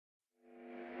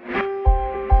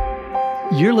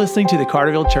You're listening to the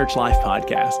Carterville Church Life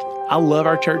Podcast. I love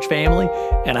our church family,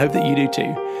 and I hope that you do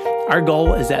too. Our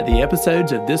goal is that the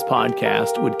episodes of this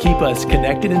podcast would keep us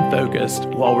connected and focused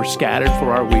while we're scattered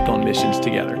for our week on missions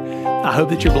together. I hope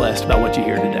that you're blessed by what you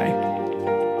hear today.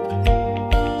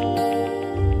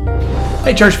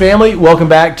 Hey, church family, welcome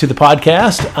back to the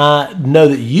podcast. I know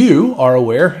that you are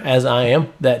aware, as I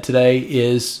am, that today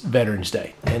is Veterans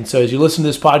Day. And so as you listen to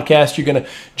this podcast, you're going to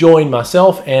join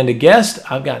myself and a guest.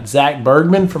 I've got Zach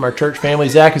Bergman from our church family.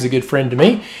 Zach is a good friend to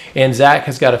me, and Zach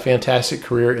has got a fantastic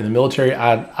career in the military.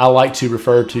 I like to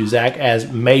refer to Zach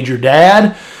as Major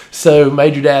Dad. So,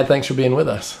 Major Dad, thanks for being with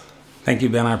us. Thank you,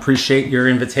 Ben. I appreciate your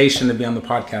invitation to be on the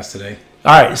podcast today.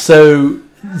 All right, so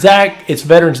Zach, it's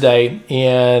Veterans Day,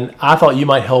 and I thought you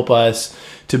might help us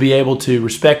to be able to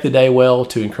respect the day well,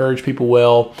 to encourage people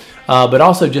well, but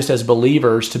also just as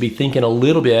believers to be thinking a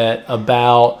little bit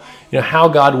about how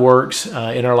God works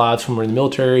in our lives when we're in the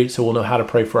military, so we'll know how to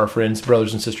pray for our friends,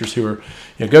 brothers and sisters who are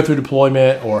go through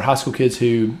deployment, or high school kids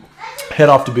who head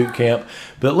off to boot camp.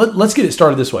 But let's get it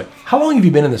started this way. How long have you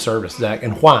been in the service, Zach,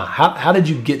 and why? How did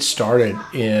you get started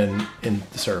in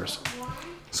the service?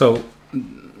 So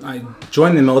I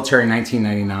joined the military in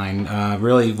 1999,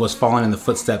 really was following in the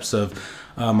footsteps of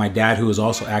my dad, who was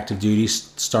also active duty,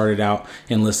 started out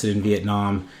enlisted in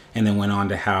Vietnam, and then went on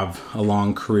to have a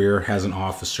long career as an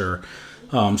officer,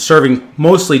 serving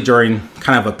mostly during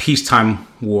kind of a peacetime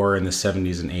war in the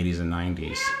 70s and 80s and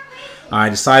 90s. I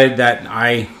decided that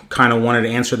I kind of wanted to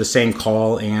answer the same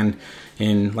call, and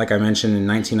like I mentioned, in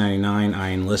 1999, I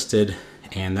enlisted,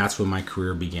 and that's when my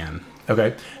career began.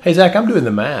 Okay. Hey, Zach, I'm doing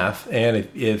the math, and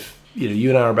if you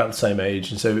and I are about the same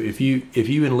age, and so if you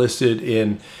enlisted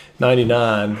in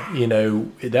 99,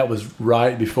 that was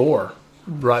right before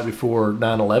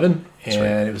 9/11, and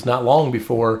right. It was not long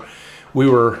before we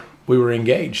were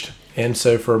engaged. And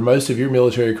so for most of your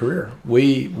military career,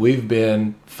 we've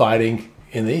been fighting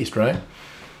in the East, right?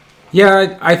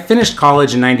 Yeah, I finished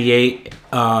college in 98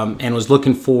 and was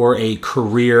looking for a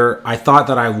career. I thought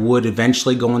that I would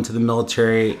eventually go into the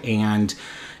military, and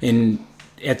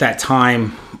at that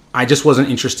time, I just wasn't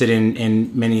interested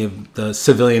in many of the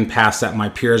civilian paths that my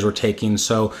peers were taking.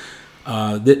 So,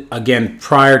 again,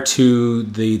 prior to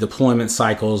the deployment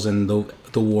cycles and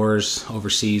the wars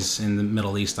overseas in the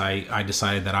Middle East, I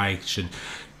decided that I should,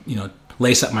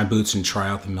 lace up my boots and try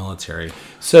out the military.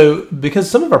 So, because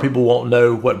some of our people won't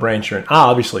know what branch you're in, I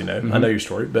obviously know. Mm-hmm. I know your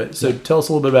story, but so tell us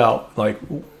a little bit about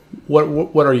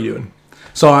what are you doing?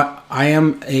 So I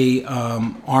am a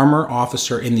armor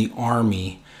officer in the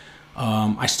Army.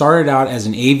 I started out as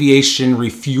an aviation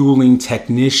refueling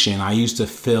technician. I used to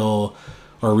fill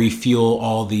or refuel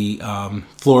all the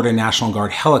Florida National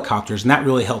Guard helicopters, and that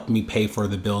really helped me pay for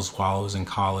the bills while I was in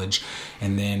college.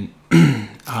 And then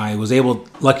I was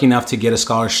lucky enough to get a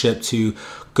scholarship to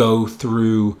go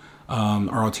through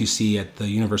ROTC at the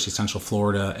University of Central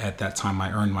Florida. At that time,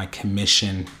 I earned my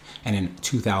commission, and in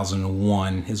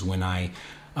 2001 is when I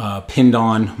pinned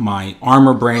on my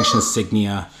Armor Branch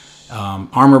insignia.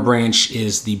 Armor Branch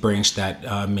is the branch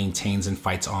that maintains and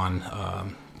fights on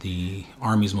the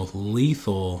Army's most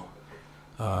lethal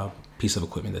piece of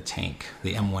equipment, the tank,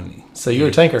 the M1. So you're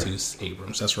a tanker.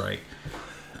 Abrams, that's right.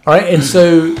 All right, and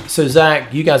so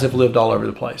Zach, you guys have lived all over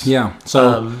the place. Yeah.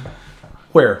 So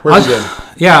where have you been?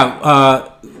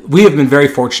 Yeah, we have been very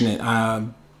fortunate.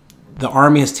 The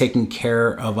Army has taken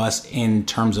care of us in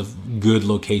terms of good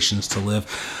locations to live.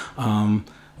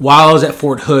 While I was at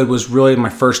Fort Hood, was really my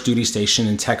first duty station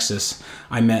in Texas.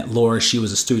 I met Laura. She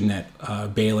was a student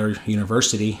at Baylor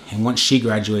University, and once she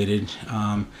graduated,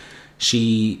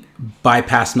 she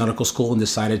bypassed medical school and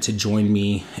decided to join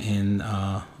me in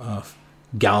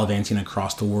gallivanting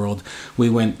across the world. We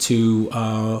went to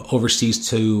overseas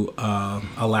to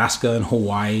Alaska and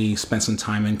Hawaii, spent some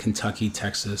time in Kentucky,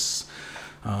 Texas,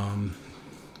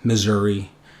 Missouri.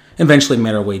 Eventually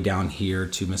made our way down here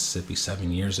to Mississippi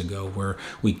 7 years ago, where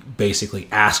we basically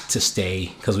asked to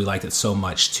stay because we liked it so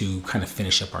much to kind of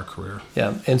finish up our career.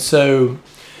 Yeah, and so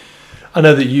I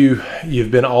know that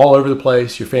you've been all over the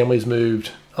place. Your family's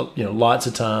moved, lots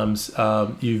of times.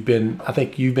 You've been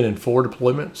in 4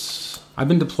 deployments. I've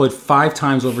been deployed 5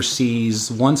 times overseas.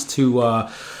 Once to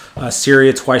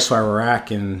Syria, twice to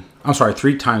Iraq, and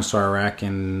 3 times to Iraq,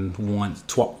 and once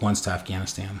to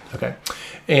Afghanistan. Okay,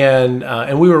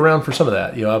 and we were around for some of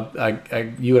that. You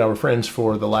and I were friends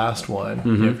for the last one.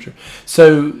 Mm-hmm. Yeah, for sure.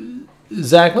 So,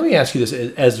 Zach, let me ask you this: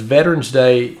 as Veterans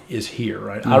Day is here,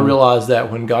 right? Mm-hmm. I realize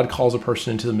that when God calls a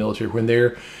person into the military, when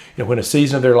they're, when a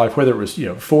season of their life, whether it was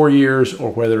 4 years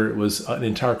or whether it was an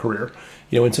entire career,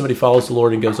 when somebody follows the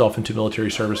Lord and goes off into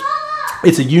military service,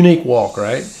 it's a unique walk,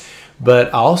 right?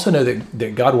 But I also know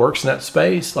that God works in that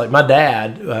space. Like my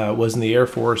dad was in the Air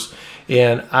Force,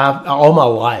 and all my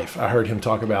life I heard him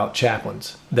talk about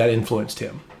chaplains that influenced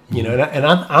him. You know, and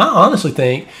I honestly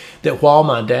think that while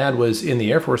my dad was in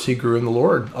the Air Force, he grew in the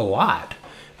Lord a lot.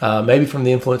 Maybe from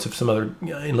the influence of some other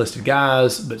enlisted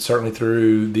guys, but certainly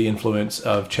through the influence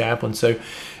of chaplains. So,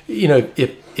 you know,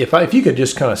 if you could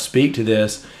just kind of speak to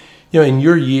this, you know, in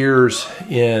your years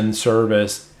in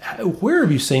service, where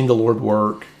have you seen the Lord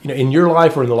work, you know, in your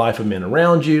life or in the life of men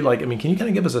around you? Like, I mean, can you kind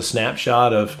of give us a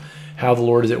snapshot of how the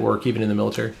Lord is at work even in the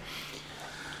military?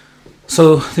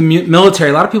 So the military,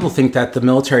 a lot of people think that the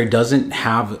military doesn't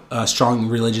have strong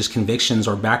religious convictions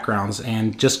or backgrounds.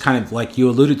 And just kind of like you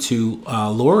alluded to,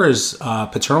 Laura's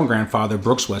paternal grandfather,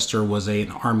 Brooks Wester, was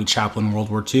an Army chaplain in World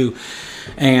War II.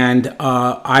 And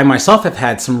I myself have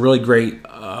had some really great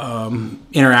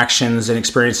interactions and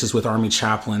experiences with Army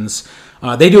chaplains.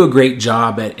 They do a great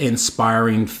job at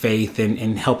inspiring faith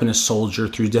and helping a soldier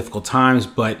through difficult times.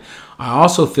 But I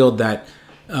also feel that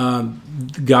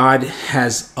God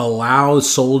has allowed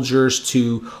soldiers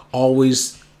to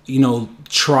always, you know,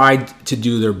 try to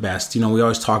do their best. You know, we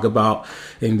always talk about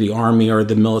in the Army or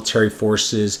the military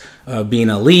forces being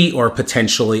elite or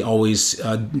potentially always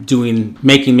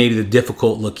making maybe the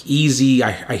difficult look easy.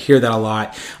 I hear that a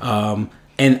lot.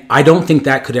 And I don't think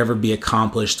that could ever be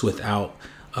accomplished without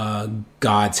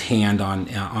God's hand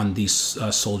on these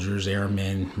soldiers,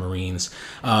 airmen, Marines.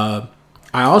 I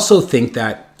also think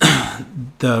that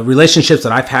the relationships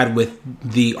that I've had with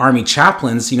the Army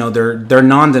chaplains, you know, they're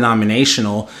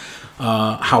non-denominational.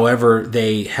 However,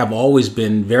 they have always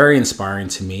been very inspiring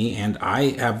to me, and I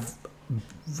have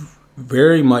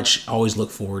very much always look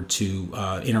forward to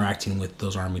interacting with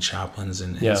those Army chaplains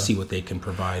and see what they can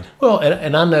provide. Well,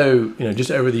 and I know, you know, just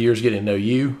over the years getting to know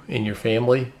you and your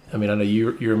family. I mean, I know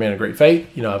you're a man of great faith.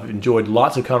 You know, I've enjoyed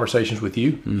lots of conversations with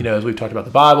you, you know, as we've talked about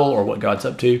the Bible or what God's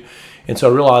up to. And so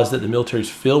I realized that the military is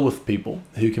filled with people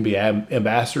who can be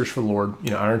ambassadors for the Lord,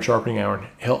 you know, iron sharpening iron,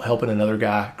 helping another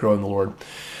guy grow in the Lord. All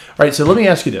right, so let me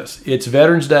ask you this. It's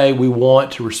Veterans Day. We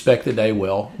want to respect the day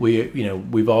well.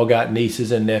 We've all got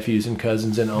nieces and nephews and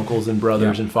cousins and uncles and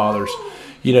brothers and fathers,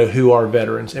 you know, who are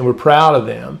veterans, and we're proud of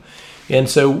them. And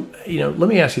so, you know, let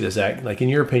me ask you this, Zach. Like, in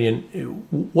your opinion,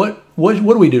 what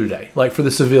do we do today? Like, for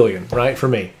the civilian, right? For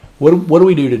me, what do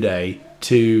we do today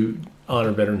to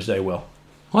honor Veterans Day well?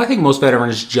 Well, I think most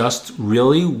veterans just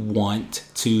really want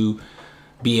to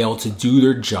be able to do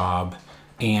their job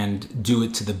and do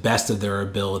it to the best of their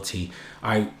ability.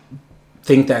 I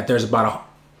think that there's about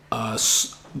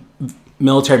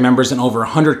military members in over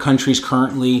 100 countries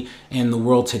currently in the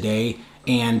world today.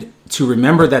 And to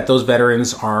remember that those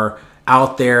veterans are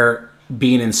out there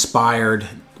being inspired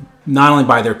not only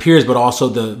by their peers, but also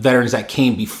the veterans that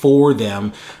came before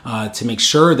them to make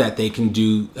sure that they can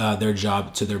do their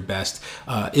job to their best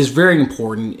is very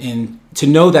important. And to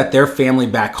know that their family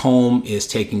back home is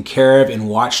taken care of and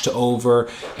watched over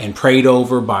and prayed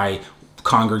over by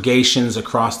congregations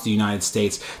across the United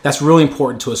States, that's really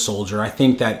important to a soldier. I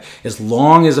think that as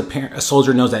long as a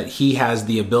soldier knows that he has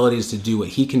the abilities to do what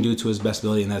he can do to his best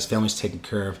ability and that his family's taken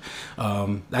care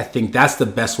of, I think that's the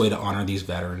best way to honor these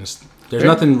veterans. There's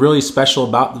nothing really special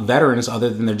about the veterans other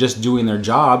than they're just doing their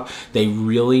job. They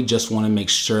really just want to make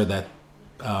sure that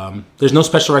there's no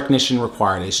special recognition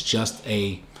required. It's just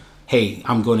hey,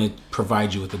 I'm going to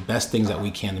provide you with the best things that we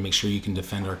can to make sure you can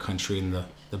defend our country in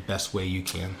the best way you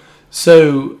can.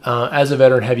 So, as a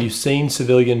veteran, have you seen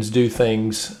civilians do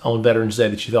things on Veterans Day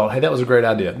that you thought, hey, that was a great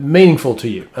idea, meaningful to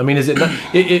you? I mean, is it not,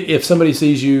 if somebody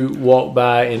sees you walk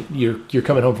by and you're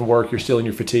coming home from work, you're still in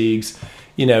your fatigues,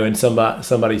 you know, and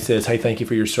somebody says, hey, thank you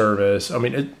for your service. I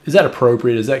mean, is that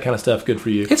appropriate? Is that kind of stuff good for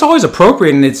you? It's always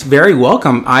appropriate, and it's very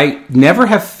welcome. I never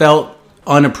have felt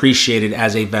unappreciated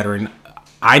as a veteran.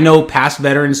 I know past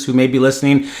veterans who may be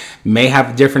listening may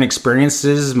have different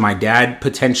experiences. My dad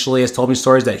potentially has told me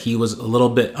stories that he was a little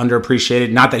bit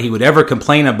underappreciated. Not that he would ever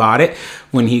complain about it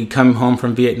when he'd come home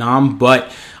from Vietnam,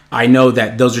 but I know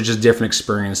that those are just different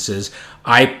experiences.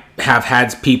 I have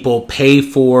had people pay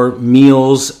for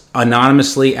meals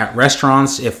anonymously at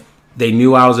restaurants if they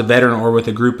knew I was a veteran or with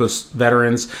a group of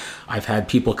veterans. I've had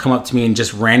people come up to me and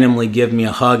just randomly give me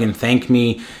a hug and thank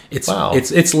me. It's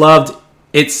loved.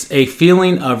 It's a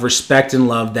feeling of respect and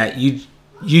love that you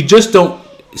just don't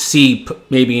see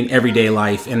maybe in everyday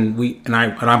life, and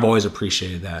I've always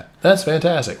appreciated that. That's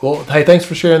fantastic. Well, hey, thanks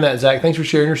for sharing that, Zach. Thanks for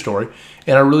sharing your story,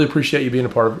 and I really appreciate you being a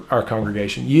part of our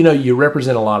congregation. You know, you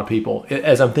represent a lot of people.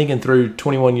 As I'm thinking through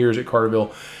 21 years at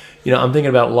Carterville, I'm thinking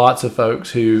about lots of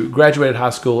folks who graduated high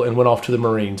school and went off to the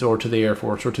Marines or to the Air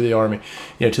Force or to the Army,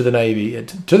 to the Navy,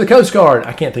 to the Coast Guard.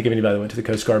 I can't think of anybody that went to the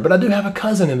Coast Guard, but I do have a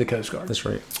cousin in the Coast Guard. That's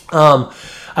right.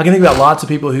 I can think about lots of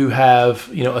people who have,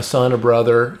 a son, a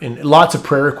brother, and lots of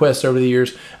prayer requests over the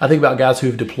years. I think about guys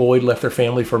who've deployed, left their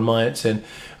family for months, and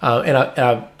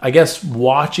I guess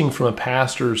watching from a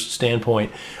pastor's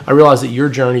standpoint, I realize that your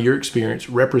journey, your experience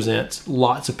represents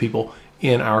lots of people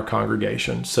in our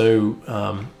congregation. So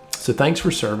thanks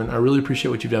for serving. I really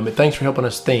appreciate what you've done, but thanks for helping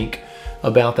us think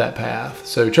about that path.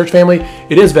 So church family,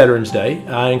 it is Veterans Day.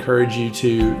 I encourage you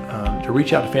to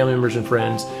reach out to family members and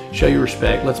friends, show your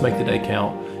respect. Let's make the day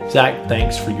count. Zach,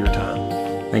 thanks for your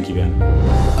time. Thank you,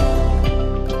 Ben.